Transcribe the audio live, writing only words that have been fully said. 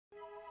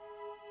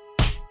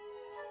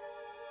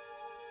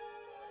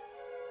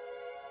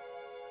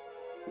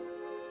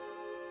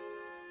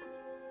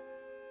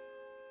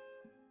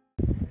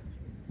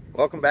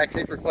Welcome back,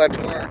 Caper Flat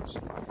Farms.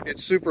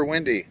 It's super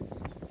windy.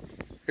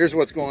 Here's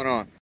what's going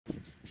on.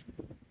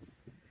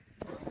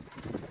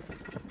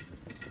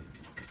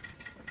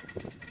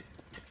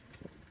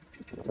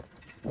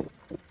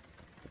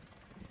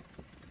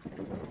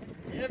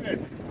 Give it.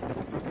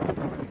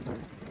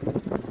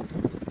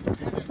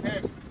 Give it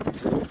heavy.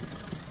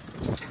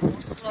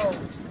 Slow.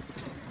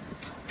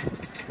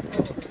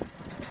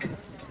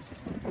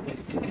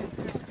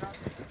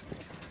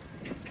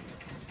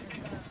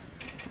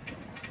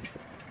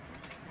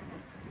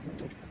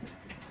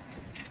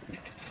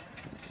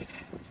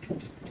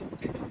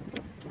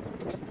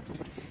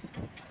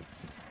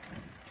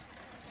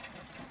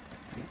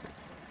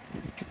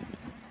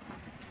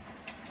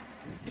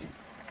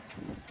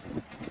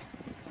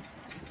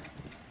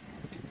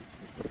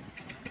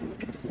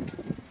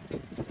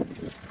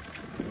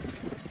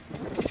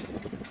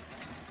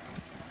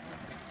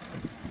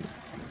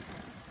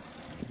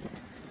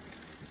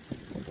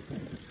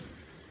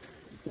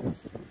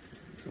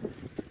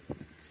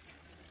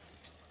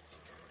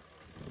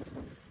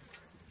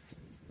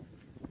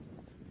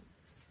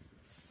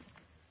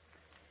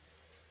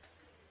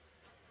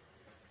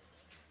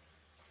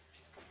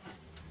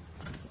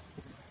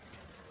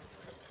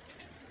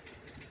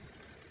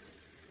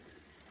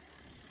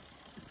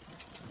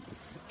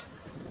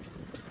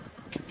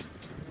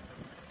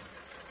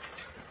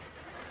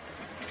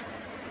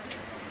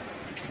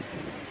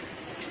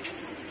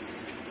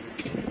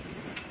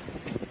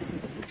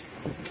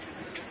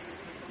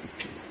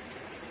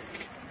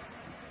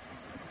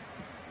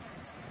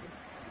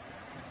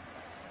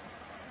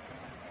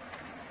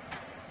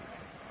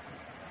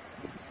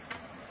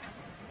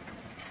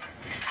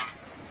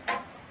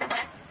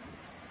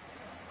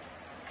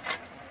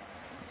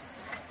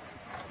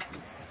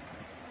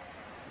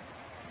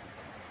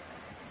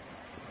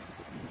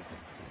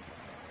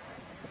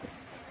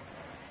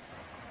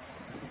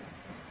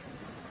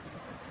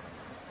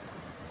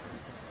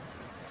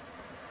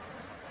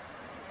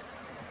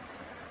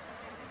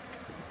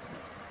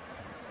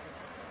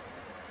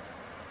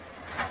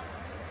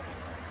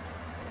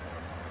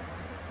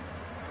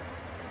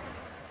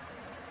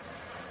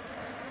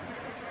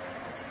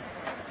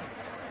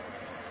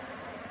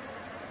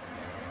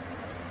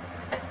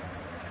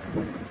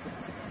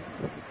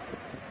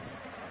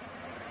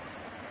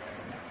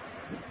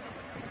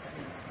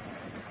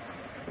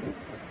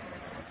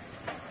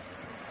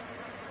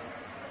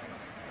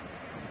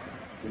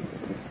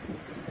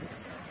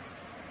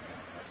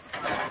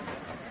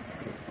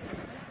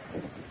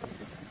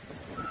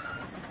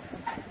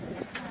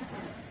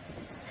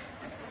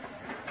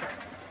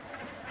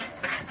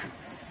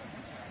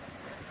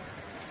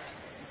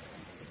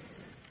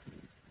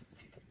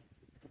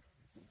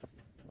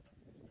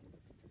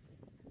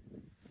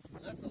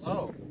 That's a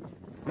low.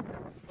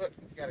 Look,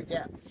 it's got a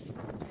gap.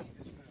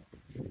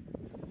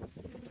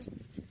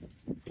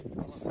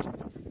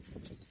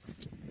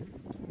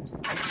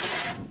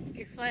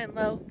 You're flying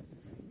low.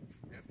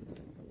 Yep.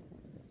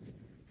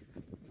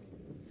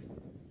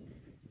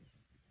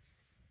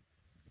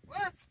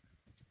 What?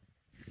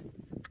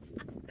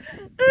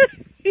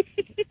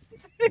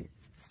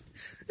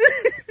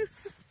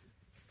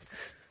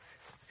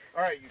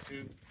 All right, you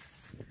two.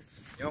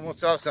 You almost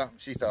saw something,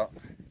 she thought.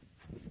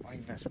 Why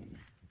you messing with me?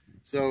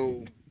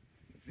 So,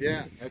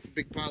 yeah, that's a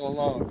big pile of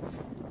logs.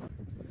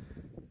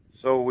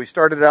 So we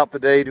started out the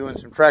day doing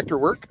some tractor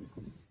work,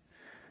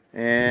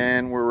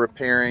 and we're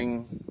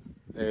repairing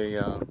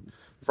a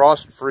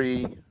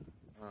frost-free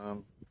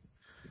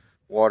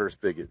water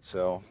spigot.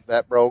 So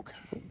that broke.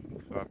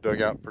 So I've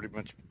dug out pretty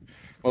much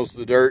most of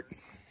the dirt.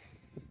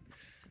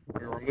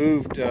 We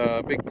removed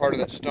a big part of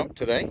that stump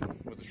today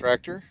with the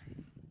tractor,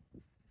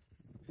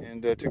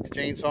 and took the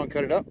chainsaw and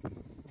cut it up.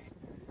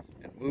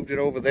 Moved it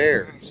over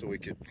there so we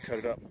could cut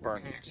it up and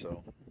burn it.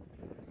 So,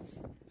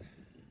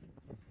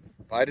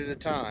 bite at a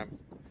time.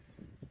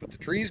 But the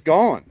tree's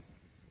gone.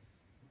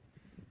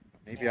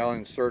 Maybe I'll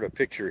insert a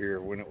picture here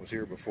when it was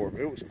here before,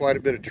 but it was quite a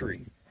bit of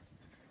tree.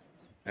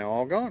 Now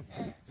all gone.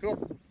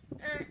 Cool.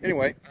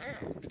 Anyway,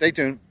 stay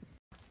tuned.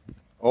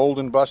 Old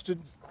and busted.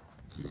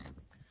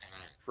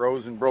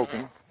 Frozen,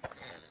 broken.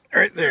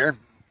 Right there.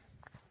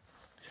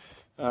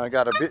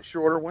 Got a bit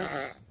shorter one.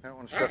 That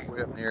one stuck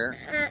way up in the air.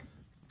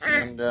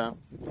 And I've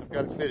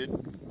got it fitted.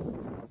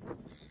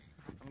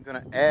 I'm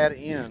going to add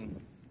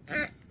in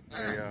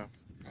a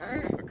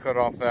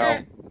cutoff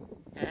valve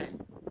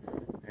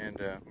and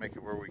make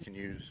it where we can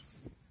use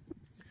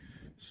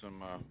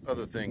some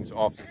other things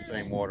off the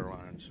same water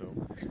line. So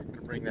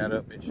to bring that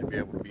up, it should be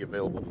able to be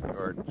available to the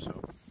garden.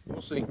 So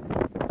we'll see.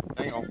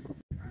 Hang on.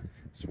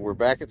 So we're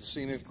back at the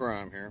scene of the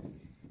crime here.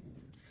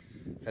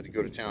 Had to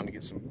go to town to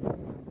get some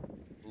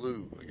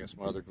glue. I guess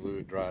my other glue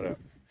had dried up.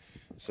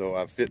 So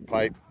I've fit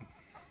pipe.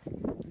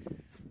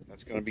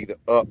 That's going to be the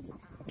up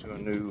to a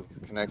new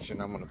connection.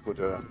 I'm going to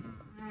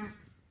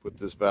put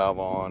this valve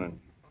on and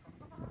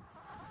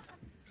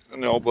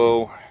an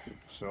elbow,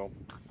 so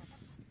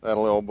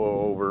that'll elbow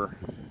over,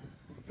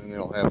 and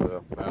it'll have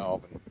the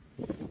valve, and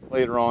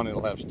later on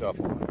it'll have stuff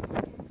on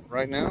it.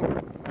 Right now,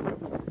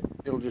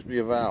 it'll just be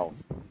a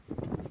valve.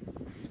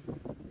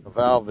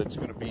 valve that's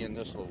going to be in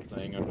this little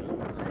thing under the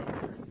ground.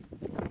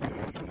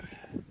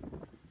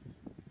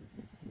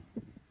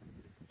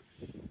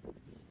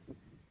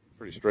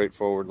 Pretty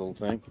straightforward little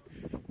thing.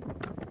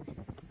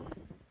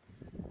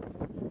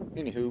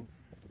 Anywho,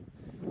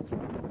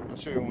 I'll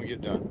show you when we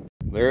get done.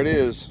 There it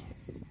is.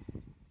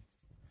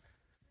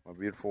 My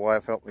beautiful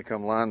wife helped me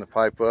come line the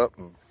pipe up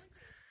and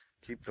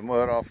keep the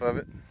mud off of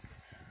it.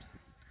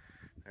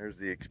 There's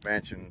the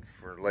expansion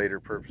for later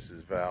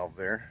purposes valve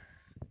there.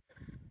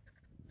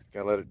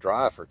 Gotta let it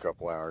dry for a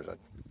couple hours. I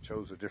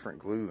chose a different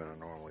glue than I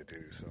normally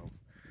do, so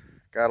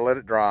gotta let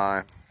it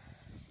dry.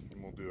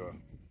 And we'll do a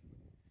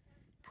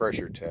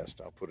pressure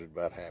test. I'll put it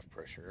about half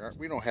pressure.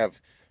 We don't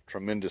have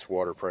tremendous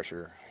water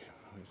pressure.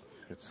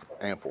 It's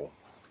ample.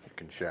 You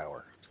can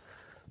shower.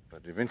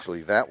 But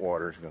eventually that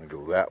water is going to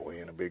go that way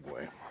in a big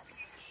way.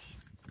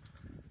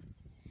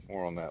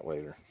 More on that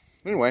later.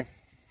 Anyway,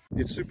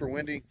 it's super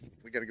windy.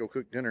 We got to go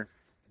cook dinner.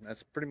 And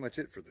that's pretty much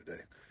it for the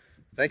day.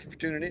 Thank you for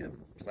tuning in.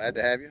 Glad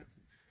to have you.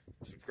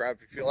 Subscribe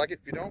if you feel like it.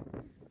 If you don't,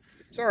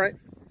 it's all right.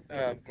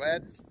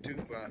 Glad to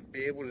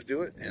be able to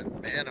do it.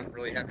 And man, I'm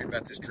really happy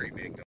about this tree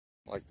being done.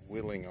 Like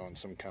whittling on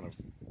some kind of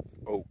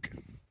oak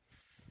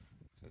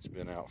that's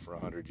been out for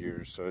 100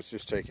 years. So it's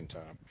just taking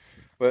time.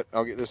 But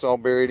I'll get this all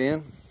buried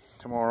in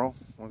tomorrow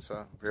once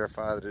I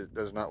verify that it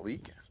does not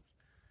leak.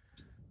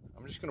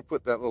 I'm just going to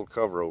put that little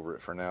cover over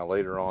it for now.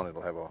 Later on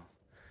it'll have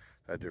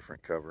a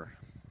different cover,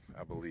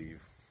 I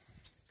believe.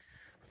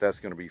 But that's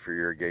going to be for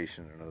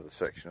irrigation in another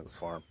section of the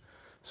farm.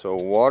 So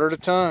water at a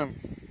time.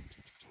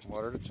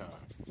 Water at a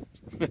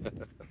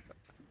time.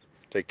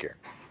 Take care.